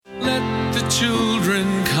children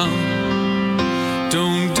come.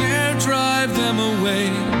 Don't dare drive them away.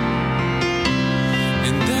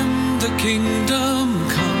 In them the kingdom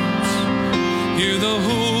comes. Hear the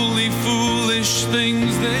holy, foolish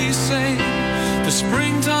things they say. The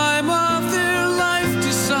springtime of their life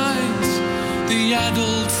decides the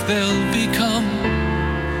adults they'll become.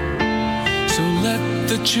 So let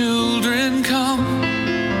the children come.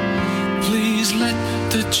 Please let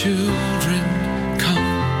the children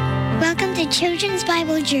come. Welcome to Children's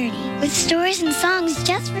Bible Journey with stories and songs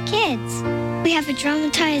just for kids. We have a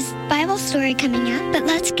dramatized Bible story coming up, but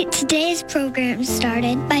let's get today's program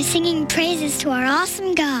started by singing praises to our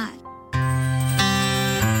awesome God.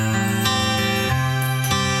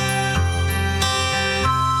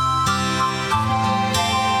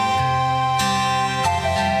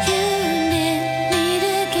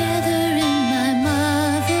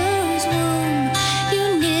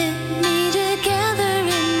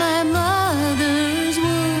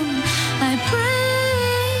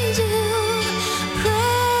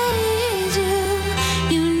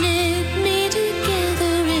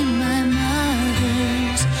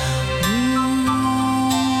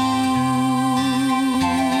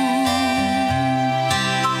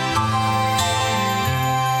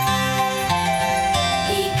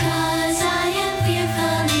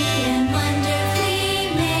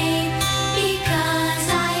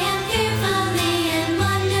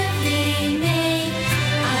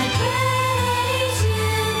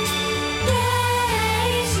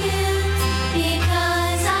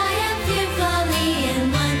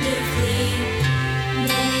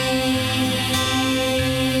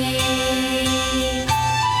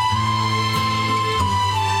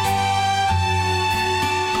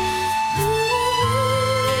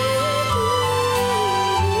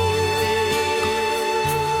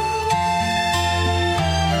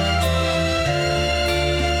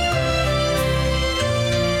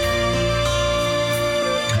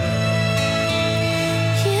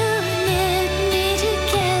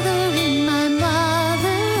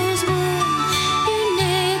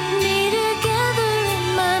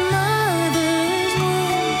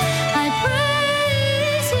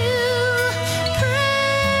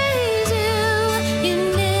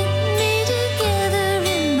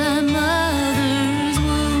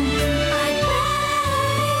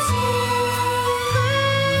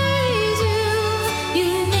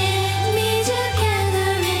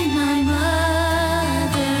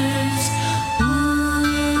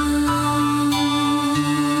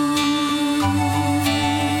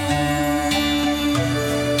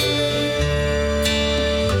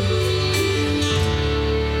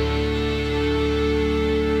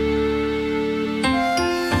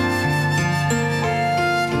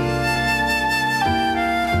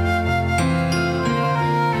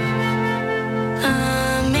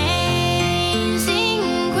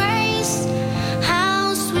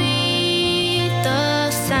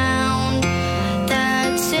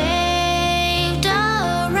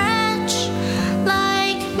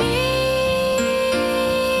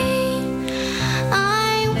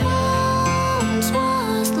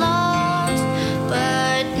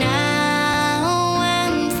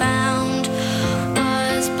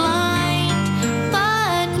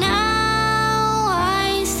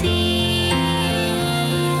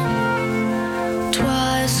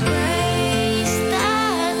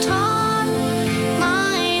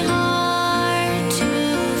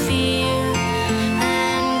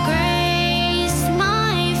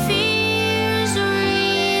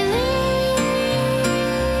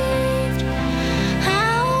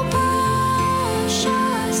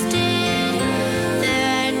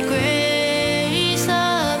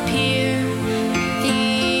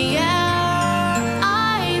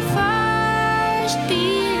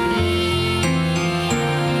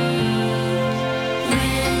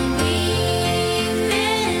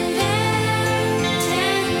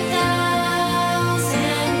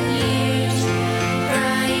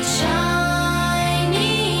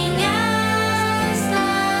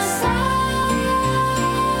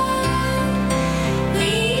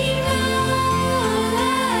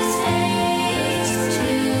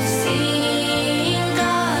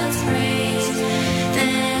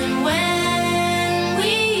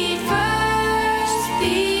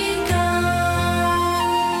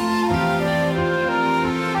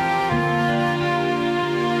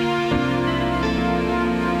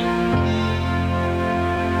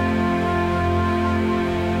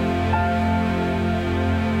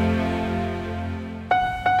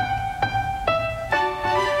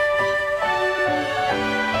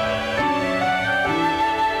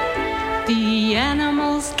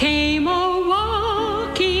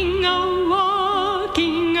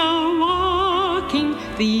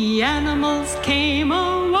 The animals came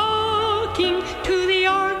a-walking to the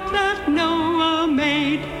ark that Noah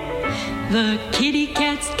made. The kitty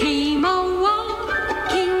cats came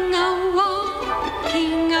a-walking,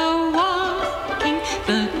 a-walking, a-walking.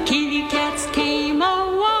 The kitty cats came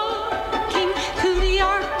a-walking to the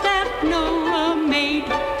ark that Noah made.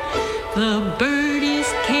 The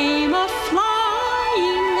birdies came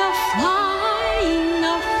a-flying, a-flying,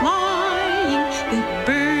 a-flying. The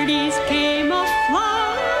birdies came a-flying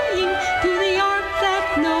to the ark that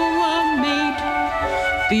Noah made.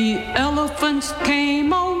 The elephants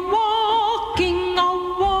came a-walking,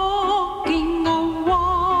 a-walking,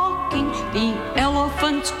 a-walking. The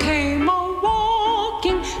elephants came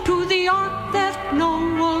a-walking to the ark that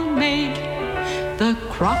Noah made. The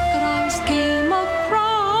crocodiles came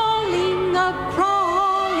a-crawling,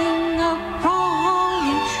 a-crawling,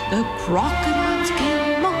 a-crawling. The crocodiles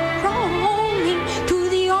came a-crawling to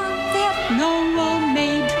the ark that Noah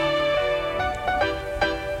made.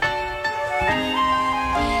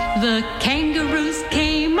 The kangaroos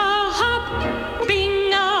came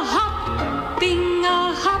a-hopping, a-hopping,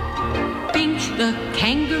 a-hopping. The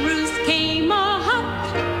kangaroos came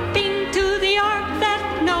a-hopping to the ark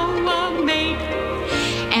that Noah made.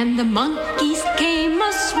 And the monkeys came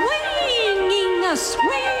a-swinging,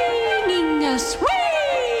 a-swinging,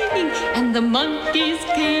 a-swinging. And the monkeys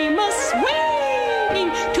came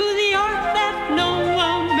a-swinging to the ark that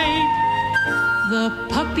Noah made. The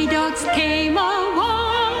puppy dogs came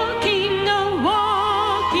a-walking,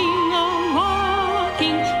 a-walking,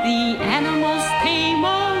 a-walking. The animals came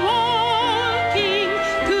a-walking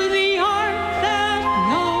to the ark that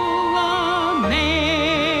Noah made.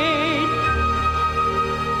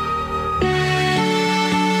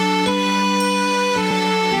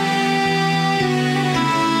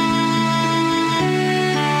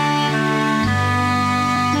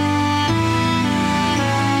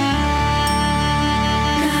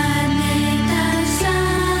 God made the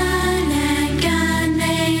sun and God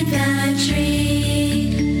made the tree.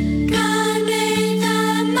 God made the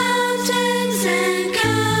mountains and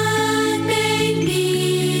God made me.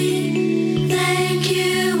 Thank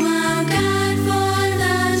you, oh God, for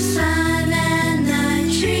the sun and the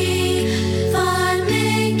tree, for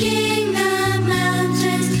making the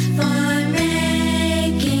mountains, for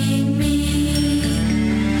making me.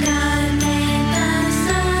 God made the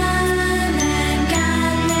sun and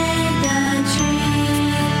God made the tree.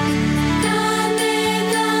 God made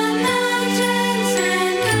the mountains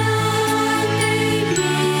and God made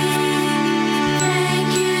me.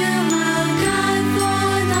 Thank you, oh God,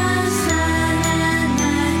 for the sun and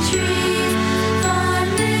the tree, for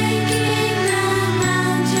making the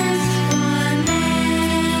mountains, for making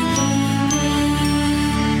me.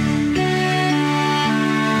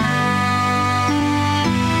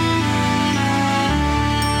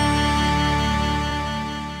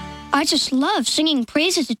 I just love singing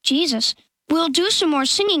praises to Jesus. We'll do some more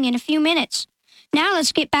singing in a few minutes. Now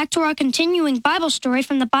let's get back to our continuing Bible story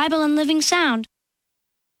from the Bible in Living Sound.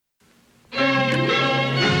 His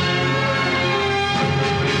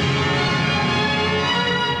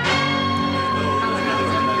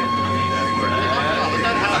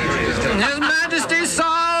Majesty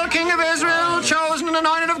Saul, King of Israel, chosen and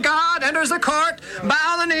anointed of God, enters the court.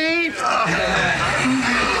 Bow the knee.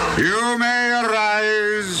 You may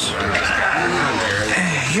arise.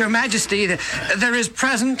 Your Majesty, there is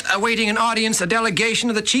present, awaiting an audience, a delegation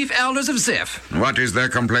of the chief elders of Ziph. What is their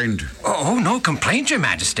complaint? Oh, no complaint, Your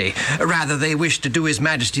Majesty. Rather, they wish to do His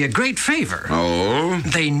Majesty a great favor. Oh?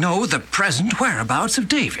 They know the present whereabouts of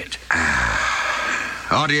David.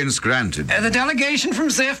 Audience granted. The delegation from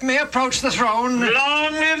Ziph may approach the throne.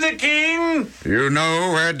 Long live the king! You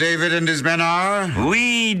know where David and his men are?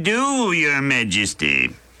 We do, Your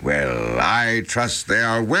Majesty. Well, I trust they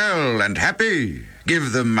are well and happy.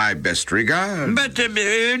 Give them my best regard. But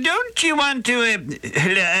don't you want to,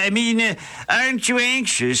 aren't you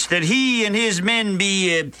anxious that he and his men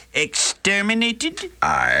be exterminated?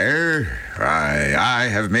 I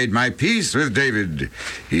have made my peace with David.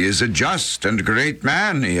 He is a just and great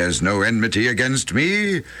man. He has no enmity against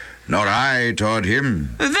me, nor I toward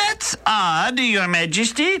him. That's odd, Your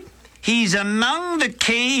Majesty. He's among the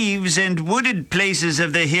caves and wooded places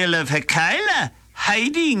of the hill of Hakila,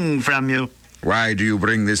 hiding from you. Why do you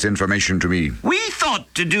bring this information to me? We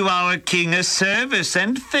thought to do our king a service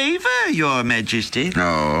and favor, Your Majesty.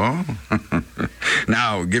 Oh?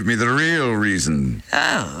 Now, give me the real reason.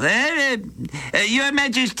 Oh, well, Your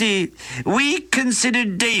Majesty, we consider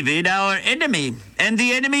David our enemy and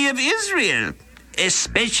the enemy of Israel.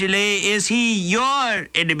 Especially is he your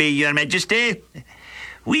enemy, Your Majesty.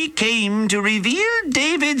 We came to reveal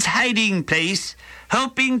David's hiding place,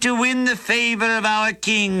 hoping to win the favor of our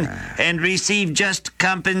king and receive just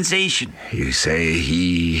compensation. You say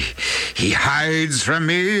he hides from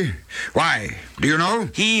me? Why? Do you know?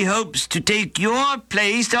 He hopes to take your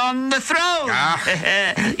place on the throne.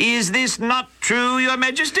 Is this not true, Your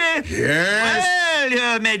Majesty? Yes. Well,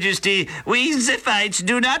 Your Majesty, we Ziphites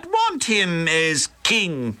do not want him as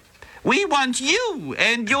king. We want you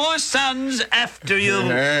and your sons after you.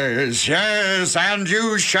 Yes, and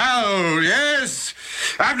you shall, yes.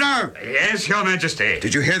 Abner! Yes, Your Majesty.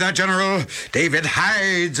 Did you hear that, General? David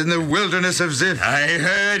hides in the wilderness of Ziph. I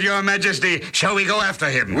heard, Your Majesty. Shall we go after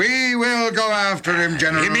him? We will go after him,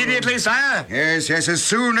 General. Immediately, sire? Yes, as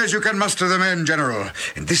soon as you can muster the men, General.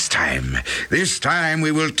 And this time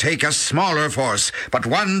we will take a smaller force, but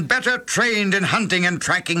one better trained in hunting and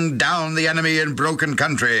tracking down the enemy in broken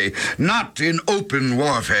country, not in open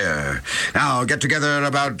warfare. Now, get together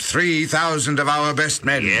about 3,000 of our best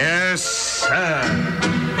men. Yes, sir.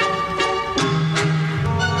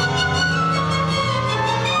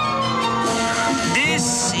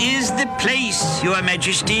 This is the place, Your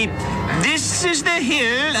Majesty. This is the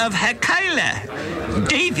hill of Hakila.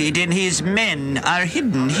 David and his men are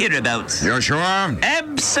hidden hereabouts. You're sure?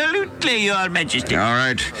 Absolutely, Your Majesty. All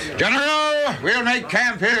right. General, we'll make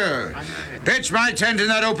camp here. Pitch my tent in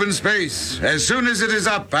that open space. As soon as it is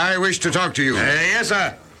up, I wish to talk to you. Yes,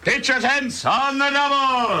 sir. Pitch your tents on the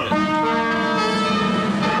double.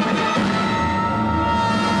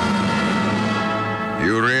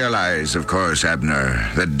 You realize, of course, Abner,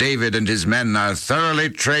 that David and his men are thoroughly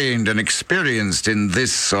trained and experienced in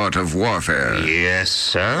this sort of warfare. Yes,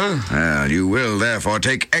 sir. You will, therefore,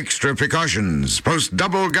 take extra precautions. Post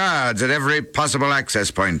double guards at every possible access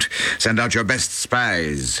point. Send out your best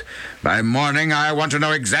spies. By morning, I want to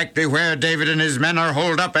know exactly where David and his men are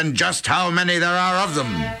holed up and just how many there are of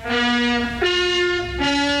them.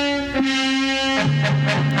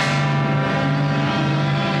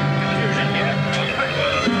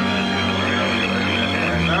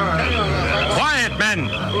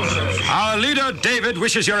 Men, our leader, David,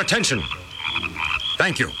 wishes your attention.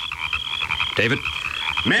 Thank you. David?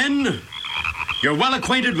 Men, you're well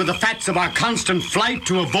acquainted with the facts of our constant flight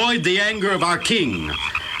to avoid the anger of our king.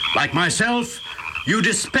 Like myself, you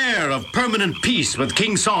despair of permanent peace with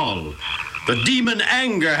King Saul. The demon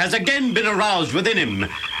anger has again been aroused within him,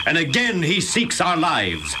 and again he seeks our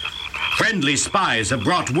lives. Friendly spies have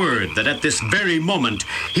brought word that at this very moment,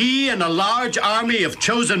 he and a large army of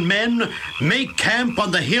chosen men make camp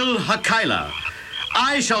on the hill Hakila.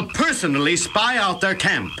 I shall personally spy out their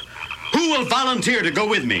camp. Who will volunteer to go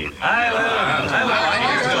with me? As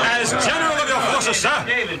general of your forces, sir,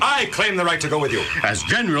 I claim the right to go with you. As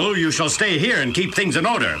general, you shall stay here and keep things in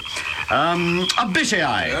order.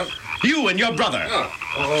 Abishai, you and your brother.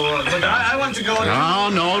 But I want to go.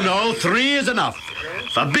 No. 3 is enough.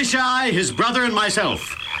 Abishai, his brother, and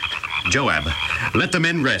myself. Joab, let the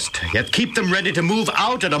men rest, yet keep them ready to move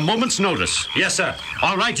out at a moment's notice. Yes, sir.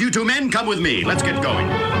 All right, you 2 men, come with me. Let's get going.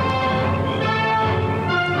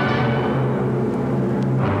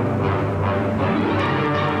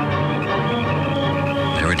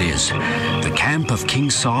 There it is, the camp of King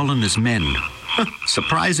Saul and his men.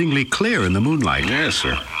 Surprisingly clear in the moonlight. Yes,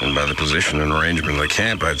 sir. And by the position and arrangement of the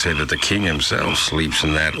camp, I'd say that the king himself sleeps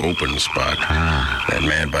in that open spot. That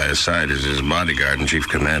man by his side is his bodyguard and chief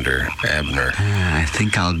commander, Abner. I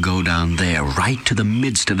think I'll go down there, right to the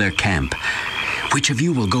midst of their camp. Which of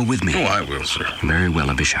you will go with me? Oh, I will, sir. Very well,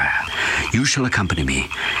 Abishai. You shall accompany me.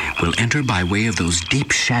 We'll enter by way of those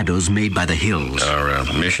deep shadows made by the hills. Our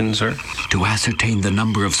mission, sir? To ascertain the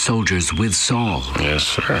number of soldiers with Saul. Yes,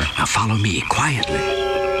 sir. Now follow me quietly.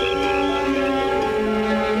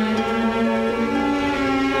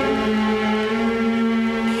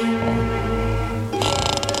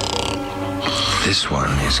 This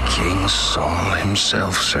one is King Saul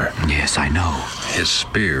himself, sir. Yes, I know. His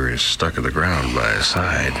spear is stuck in the ground by his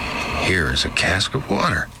side. Here is a cask of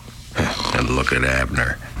water. And look at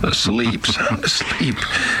Abner. Asleep, sound asleep.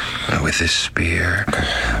 With this spear,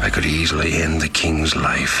 I could easily end the king's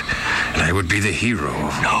life. And I would be the hero.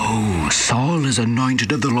 No, Saul is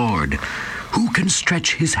anointed of the Lord. Who can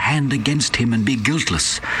stretch his hand against him and be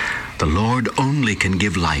guiltless? The Lord only can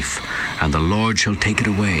give life, and the Lord shall take it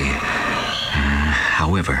away.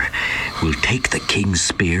 However, we'll take the king's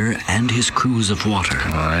spear and his cruse of water.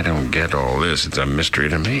 I don't get all this. It's a mystery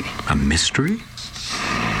to me. A mystery?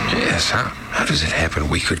 Yes, how does it happen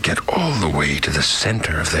we could get all the way to the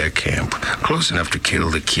center of their camp, close enough to kill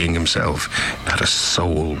the king himself? Not a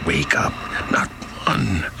soul wake up, not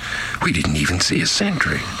sun. We didn't even see a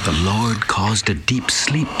sentry. The Lord caused a deep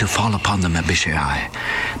sleep to fall upon them, Abishai.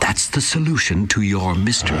 That's the solution to your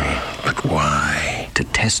mystery. But why? To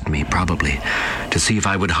test me, probably. To see if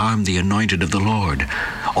I would harm the anointed of the Lord.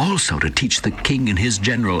 Also to teach the king and his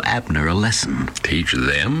general Abner a lesson. Teach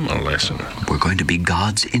them a lesson? We're going to be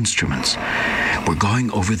God's instruments. We're going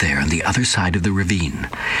over there on the other side of the ravine.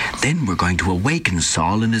 Then we're going to awaken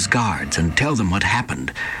Saul and his guards and tell them what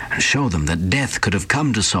happened and show them that death could have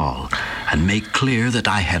come to Saul and make clear that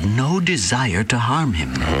I have no desire to harm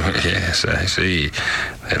him. Oh, yes, I see.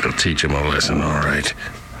 That'll teach him a lesson, all right.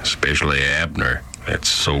 Especially Abner, that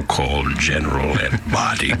so-called general and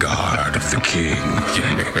bodyguard of the king.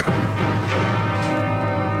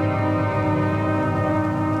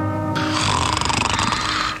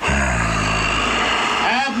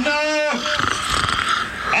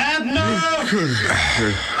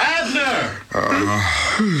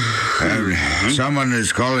 Someone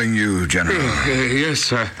is calling you, General. Yes,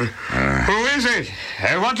 sir. Who is it?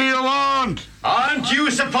 What do you want? Aren't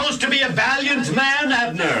you supposed to be a valiant man,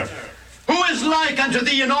 Abner? Who is like unto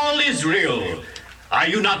thee in all Israel? Are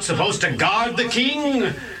you not supposed to guard the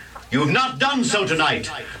king? You've not done so tonight,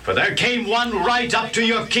 for there came one right up to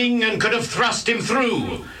your king and could have thrust him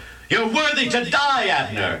through. You're worthy to die,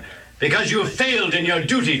 Abner, because you have failed in your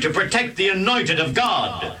duty to protect the anointed of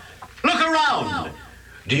God. Look around.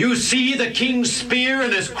 Do you see the king's spear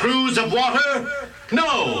and his cruse of water?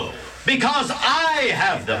 No, because I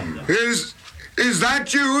have them. Is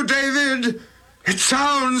that you, David? It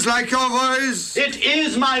sounds like your voice. It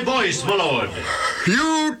is my voice, my lord.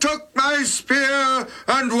 You took my spear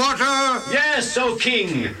and water? Yes, O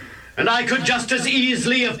king. And I could just as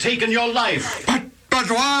easily have taken your life.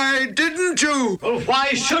 But why didn't you? Well,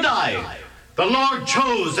 why should I? The Lord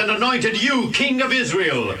chose and anointed you king of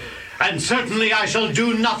Israel. And certainly I shall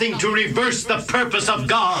do nothing to reverse the purpose of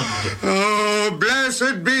God. Oh,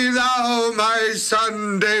 blessed be thou, my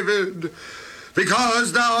son David,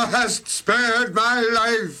 because thou hast spared my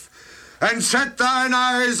life and set thine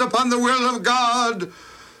eyes upon the will of God.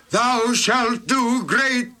 Thou shalt do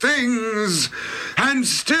great things and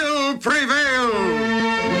still prevail.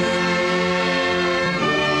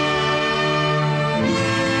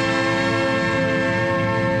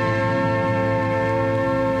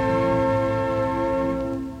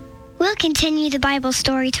 We'll continue the Bible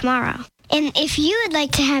story tomorrow. And if you would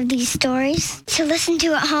like to have these stories to listen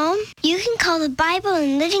to at home, you can call the Bible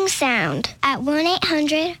in Living Sound at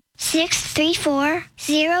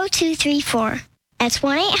 1-800-634-0234. That's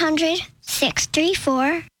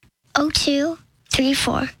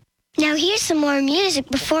 1-800-634-0234. Now here's some more music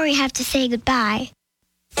before we have to say goodbye.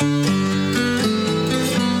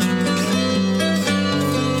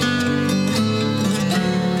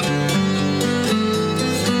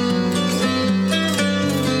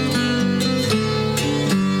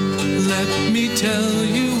 Let me tell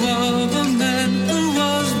you of a man who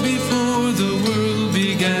was before the world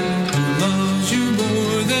began, who loves you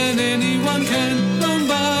more than anyone can, known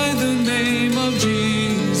by the name of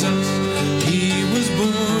Jesus. He was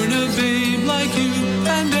born a babe like you,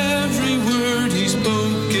 and every word he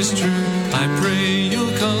spoke is true. I pray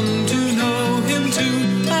you'll come to know him too,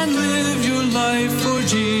 and live your life for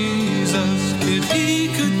Jesus. If he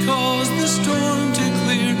could cause the storm to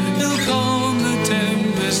clear, he'll calm the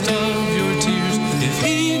tempest of your tears. If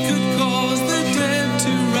he could cause the dead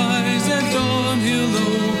to rise at dawn, he'll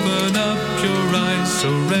open up your eyes. So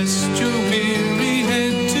rest your weary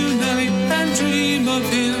head tonight and dream of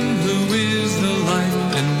him who is the light,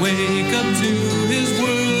 and wake up to his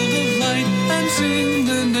world of light and sing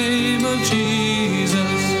the name of Jesus.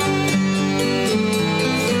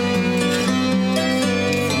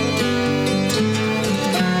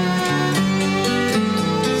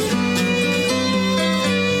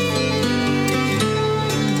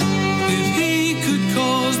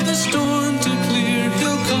 Storm to clear,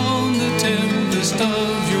 he'll calm the tempest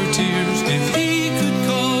of your tears. If he could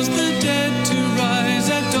cause the dead to rise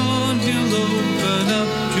at dawn, he'll open up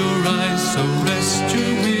your eyes. So rest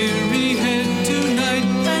your weary head tonight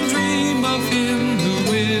and dream of him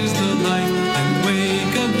who is the light, and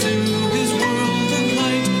wake up to his world of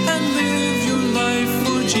light and live your life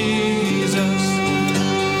for Jesus.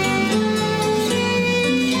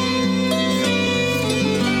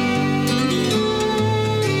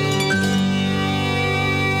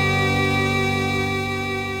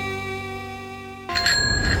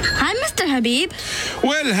 Habib.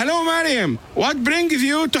 Well, hello, Mariam. What brings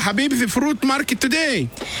you to Habib's fruit market today?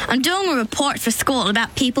 I'm doing a report for school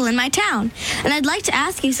about people in my town, and I'd like to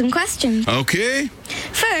ask you some questions. Okay.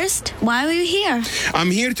 First, why are you here? I'm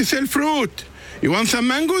here to sell fruit. You want some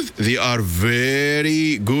mangoes? They are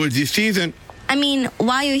very good this season. I mean,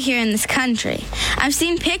 why are you here in this country? I've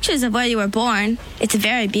seen pictures of where you were born. It's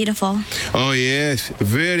very beautiful. Oh, yes,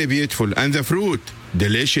 very beautiful. And the fruit,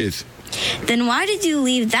 delicious. Then why did you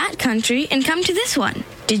leave that country and come to this one?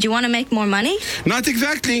 Did you want to make more money? Not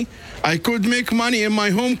exactly. I could make money in my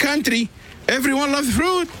home country. Everyone loves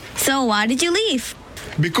fruit. So why did you leave?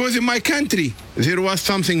 Because in my country, there was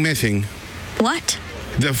something missing. What?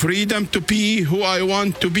 The freedom to be who I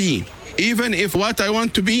want to be. Even if what I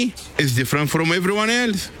want to be is different from everyone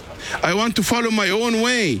else. I want to follow my own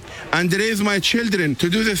way and raise my children to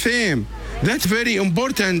do the same. That's very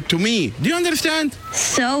important to me. Do you understand?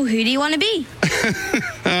 So who do you want to be?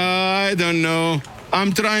 I don't know.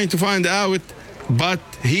 I'm trying to find out. But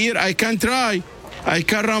here I can try. I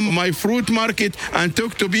can run my fruit market and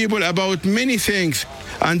talk to people about many things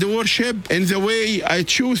and worship in the way I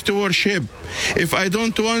choose to worship. If I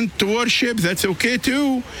don't want to worship, that's okay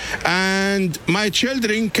too. And my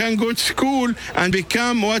children can go to school and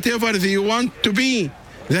become whatever they want to be.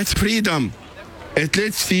 That's freedom. It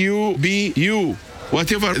lets you be you,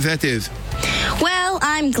 whatever that is. Well,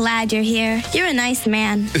 I'm glad you're here. You're a nice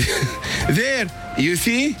man. There, you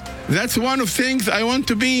see? That's one of the things I want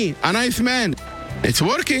to be, a nice man. It's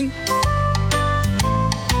working.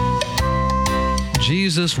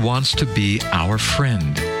 Jesus wants to be our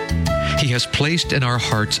friend. He has placed in our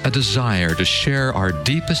hearts a desire to share our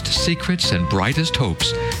deepest secrets and brightest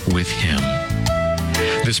hopes with Him.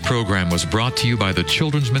 This program was brought to you by the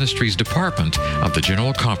Children's Ministries Department of the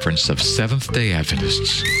General Conference of Seventh-day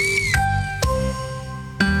Adventists.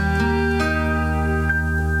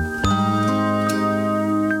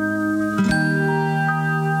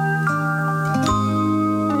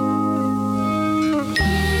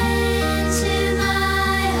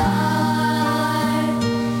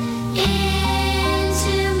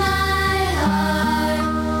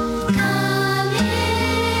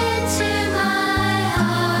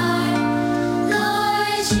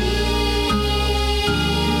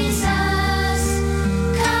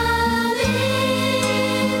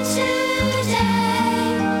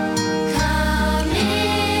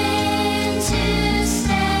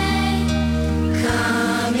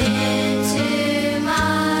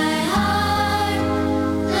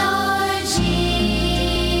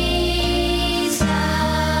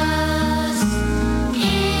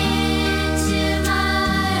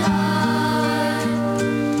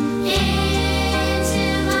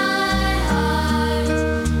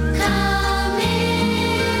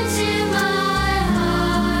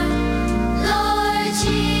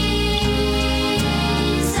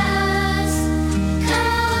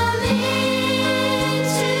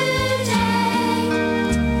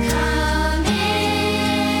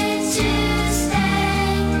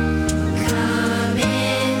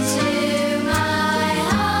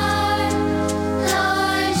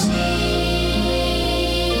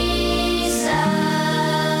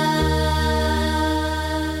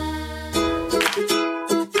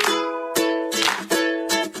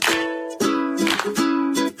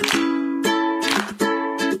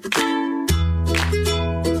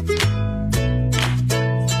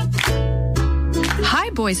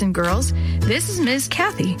 Boys and girls, this is Ms.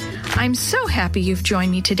 Kathy. I'm so happy you've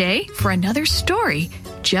joined me today for another story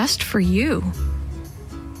just for you.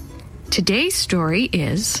 Today's story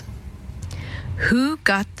is Who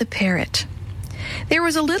Got the Parrot? There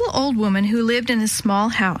was a little old woman who lived in a small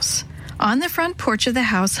house. On the front porch of the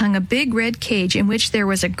house hung a big red cage in which there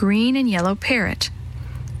was a green and yellow parrot.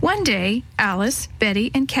 One day, Alice, Betty,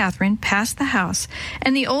 and Catherine passed the house,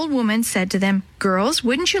 and the old woman said to them, "Girls,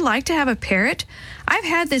 wouldn't you like to have a parrot? I've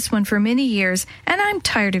had this one for many years, and I'm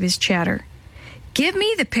tired of his chatter." "Give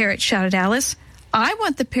me the parrot," shouted Alice. "I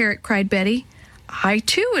want the parrot," cried Betty. "I,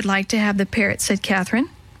 too, would like to have the parrot," said Catherine.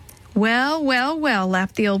 "Well, well, well,"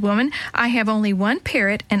 laughed the old woman. "I have only one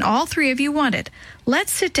parrot, and all three of you want it.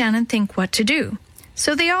 Let's sit down and think what to do."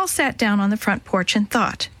 So they all sat down on the front porch and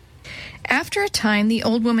thought. After a time, the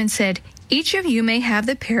old woman said, "Each of you may have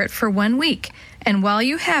the parrot for 1 week, and while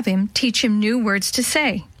you have him, teach him new words to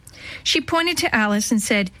say." She pointed to Alice and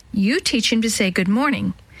said, "You teach him to say good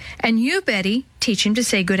morning. And you, Betty, teach him to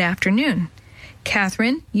say good afternoon.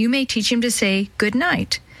 Catherine, you may teach him to say good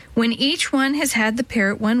night. When each one has had the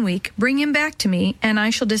parrot 1 week, bring him back to me, and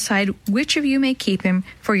I shall decide which of you may keep him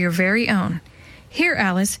for your very own. Here,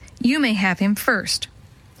 Alice, you may have him first."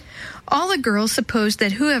 All the girls supposed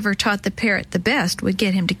that whoever taught the parrot the best would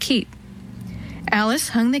get him to keep. Alice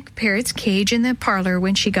hung the parrot's cage in the parlor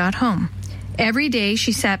when she got home. Every day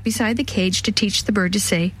she sat beside the cage to teach the bird to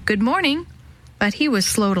say, "Good morning." But he was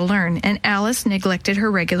slow to learn, and Alice neglected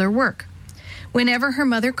her regular work. Whenever her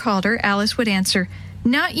mother called her, Alice would answer,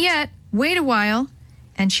 "Not yet, wait a while,"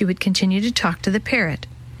 and she would continue to talk to the parrot.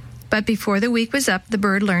 But before the week was up, the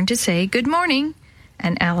bird learned to say good morning,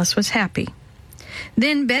 and Alice was happy.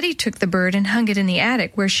 Then Betty took the bird and hung it in the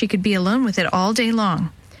attic where she could be alone with it all day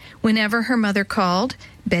long. Whenever her mother called,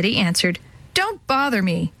 Betty answered, "Don't bother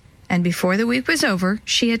me," and before the week was over,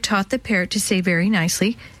 she had taught the parrot to say very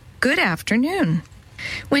nicely, "Good afternoon."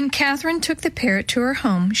 When Catherine took the parrot to her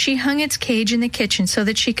home, she hung its cage in the kitchen so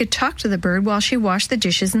that she could talk to the bird while she washed the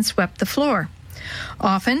dishes and swept the floor.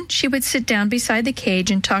 Often, she would sit down beside the cage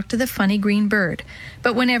and talk to the funny green bird,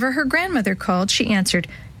 but whenever her grandmother called, she answered,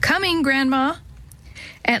 "Coming, Grandma."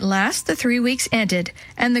 At last, the 3 weeks ended,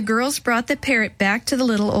 and the girls brought the parrot back to the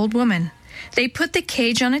little old woman. They put the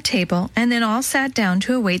cage on a table, and then all sat down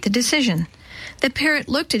to await the decision. The parrot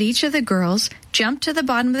looked at each of the girls, jumped to the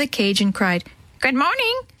bottom of the cage, and cried, "Good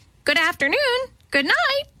morning, good afternoon, good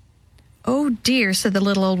night." "Oh dear," said the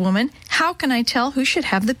little old woman, "how can I tell who should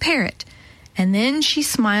have the parrot?" And then she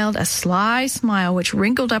smiled a sly smile which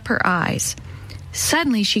wrinkled up her eyes.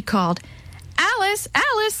 Suddenly she called, "Alice,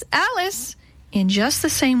 Alice, Alice," in just the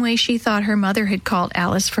same way she thought her mother had called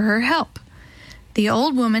Alice for her help. The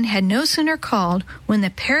old woman had no sooner called when the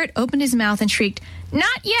parrot opened his mouth and shrieked,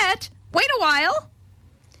 "Not yet! Wait a while!"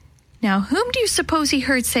 "Now, whom do you suppose he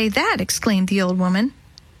heard say that?" exclaimed the old woman.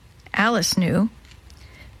 Alice knew.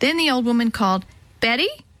 Then the old woman called, "Betty,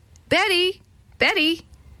 Betty, Betty,"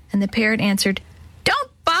 and the parrot answered,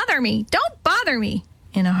 "Don't bother me, don't bother me,"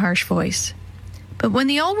 in a harsh voice. But when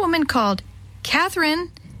the old woman called,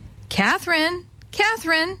 "Catherine, Catherine,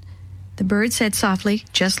 Catherine," the bird said softly,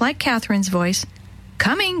 just like Catherine's voice,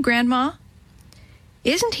 "Coming, Grandma."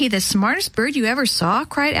 "Isn't he the smartest bird you ever saw?"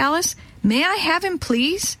 cried Alice. "May I have him,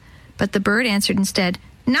 please?" But the bird answered instead,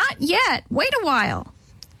 "Not yet. Wait a while."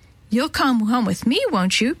 "You'll come home with me,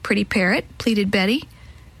 won't you, pretty parrot?" pleaded Betty.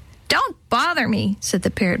 "Don't bother me," said the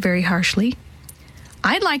parrot very harshly.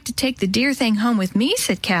 "I'd like to take the dear thing home with me,"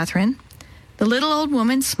 said Catherine. The little old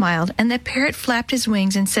woman smiled, and the parrot flapped his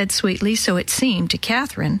wings and said sweetly, so it seemed to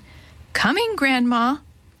Catherine, "Coming, Grandma."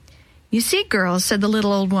 "You see, girls," said the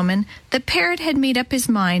little old woman, "the parrot had made up his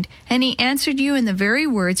mind, and he answered you in the very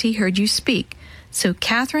words he heard you speak. So,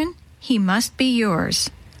 Catherine, he must be yours."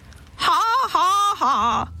 "Ha, ha,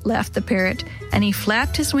 ha," laughed the parrot, and he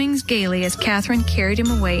flapped his wings gaily as Catherine carried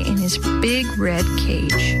him away in his big red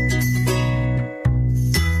cage.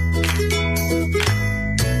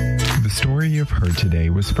 The story you've heard today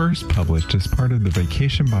was first published as part of the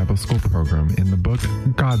Vacation Bible School program in the book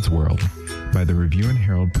God's World by the Review and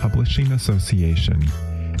Herald Publishing Association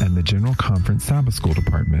and the General Conference Sabbath School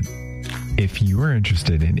Department. If you are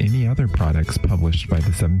interested in any other products published by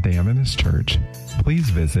the Seventh-day Adventist Church, please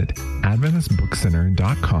visit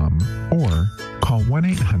AdventistBookCenter.com or call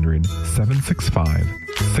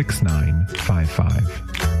 1-800-765-6955.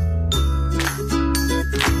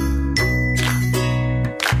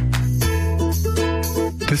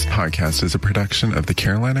 This podcast is a production of the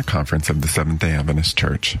Carolina Conference of the Seventh-day Adventist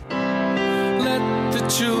Church. Let the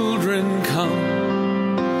children come.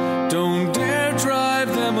 Don't dare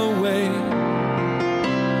drive them away.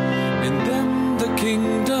 In them the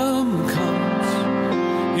kingdom comes.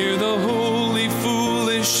 Hear the holy,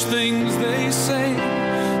 foolish things they say.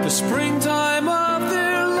 The springtime of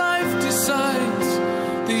their life decides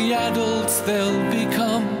the adults they'll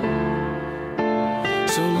become.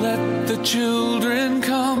 So let the children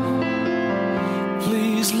come.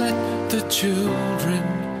 Please let the children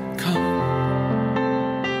come.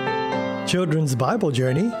 Children's Bible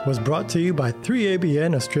Journey was brought to you by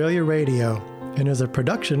 3ABN Australia Radio and is a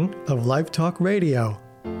production of Live Talk Radio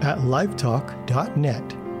at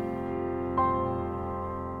livetalk.net.